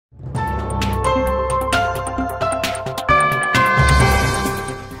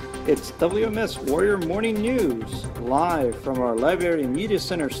It's WMS Warrior Morning News, live from our Library and Media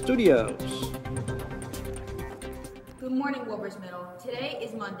Center studios. Good morning, Wilbers Middle. Today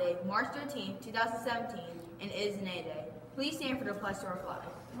is Monday, March 13, 2017, and it is an A Day. Please stand for the pledge to our flag.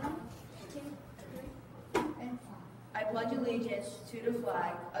 1, 2, 3, and 5. I pledge allegiance to the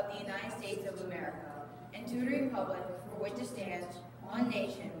flag of the United States of America and to the republic for which it stands, one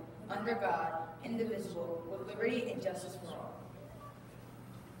nation, under God, indivisible, with liberty and justice for all.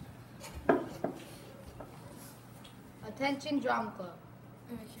 Attention Drama Club.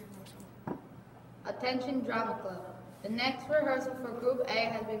 Attention Drama Club. The next rehearsal for Group A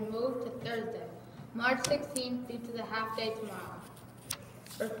has been moved to Thursday, March 16th due to the half-day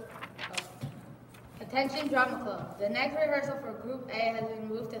tomorrow. Attention Drama Club. The next rehearsal for Group A has been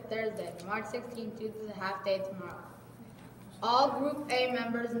moved to Thursday, March 16th due to the half-day tomorrow. All Group A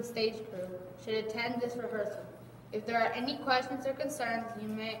members and stage crew should attend this rehearsal. If there are any questions or concerns,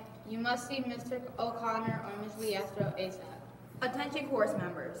 you must see Mr. O'Connor or Ms. Liestro ASAP. Attention chorus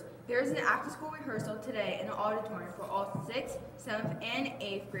members. There is an after-school rehearsal today in the auditorium for all 6th, 7th, and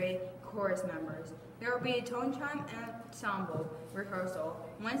 8th grade chorus members. There will be a tone chime ensemble rehearsal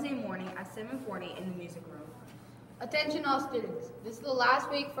Wednesday morning at 7:40 in the music room. Attention all students. This is the last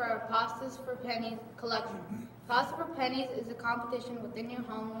week for our Pastas for Pennies collection. Pasta for Pennies is a competition within your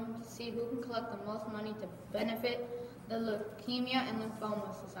homeroom to see who can collect the most money to benefit the Leukemia and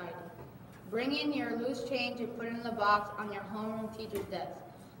Lymphoma Society. Bring in your loose change and put it in the box on your homeroom teacher's desk.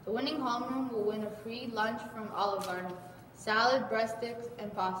 The winning homeroom will win a free lunch from Olive Garden, salad, breadsticks,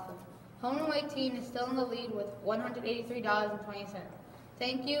 and pasta. Homeroom 18 is still in the lead with $183.20.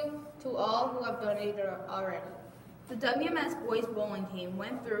 Thank you to all who have donated already. The WMS boys bowling team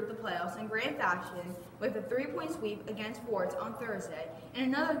went through the playoffs in grand fashion with a 3-point sweep against Forts on Thursday and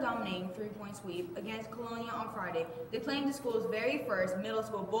another dominating 3-point sweep against Colonia on Friday. They claimed the school's very first middle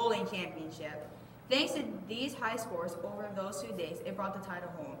school bowling championship. Thanks to these high scores over those 2 days, it brought the title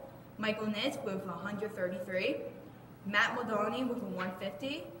home. Michael Nitz with 133, Matt Modoni with a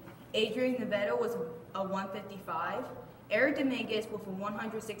 150, Adrian Nevedo was a 155, Eric Dominguez with a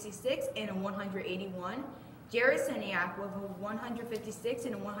 166 and a 181, Jared Seniak with a 156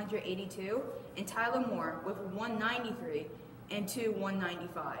 and a 182, and Tyler Moore with a 193 and 2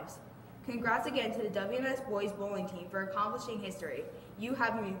 195s. Congrats again to the WMS boys bowling team for accomplishing history. You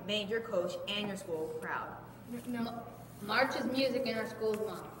have made your coach and your school proud. March is music in our school's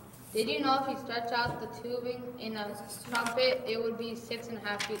month. Did you know if you stretch out the tubing in a trumpet, it would be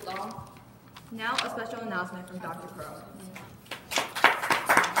 6.5 feet long? Now a special announcement from Dr. Crow.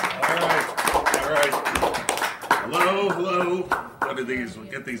 All right. Hello. What are these? We'll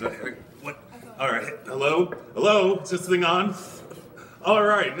get these. What? All right. Hello. Is this thing on? All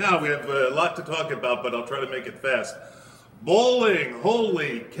right. Now we have a lot to talk about, but I'll try to make it fast. Bowling.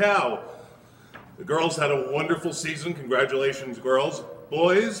 Holy cow. The girls had a wonderful season. Congratulations, girls.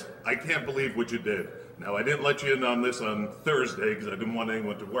 Boys, I can't believe what you did. Now, I didn't let you in on this on Thursday because I didn't want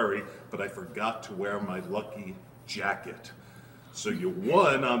anyone to worry, but I forgot to wear my lucky jacket. So you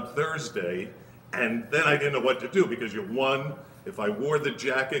won on Thursday, and then I didn't know what to do because you won. If I wore the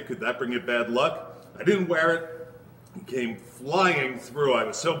jacket, could that bring you bad luck? I didn't wear it. You came flying through. I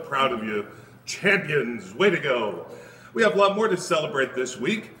was so proud of you. Champions, way to go. We have a lot more to celebrate this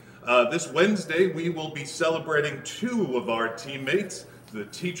week. This Wednesday, we will be celebrating 2 of our teammates. The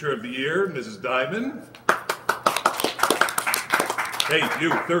Teacher of the Year, Mrs. Diamond. Hey, you,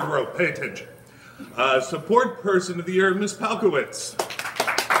 3rd row, pay attention. Support Person of the Year, Ms. Palkowitz.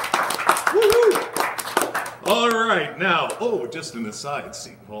 Woo-hoo! All right, now, just an aside,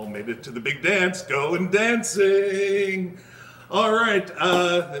 Seton Hall made it to the big dance, going dancing. All right,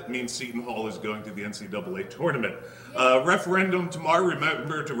 that means Seton Hall is going to the NCAA tournament. Referendum tomorrow,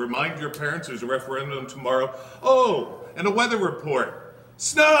 remember to remind your parents there's a referendum tomorrow. And a weather report.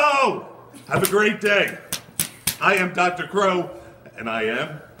 Snow! Have a great day. I am Dr. Crow, and I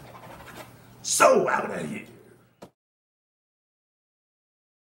am so out of here.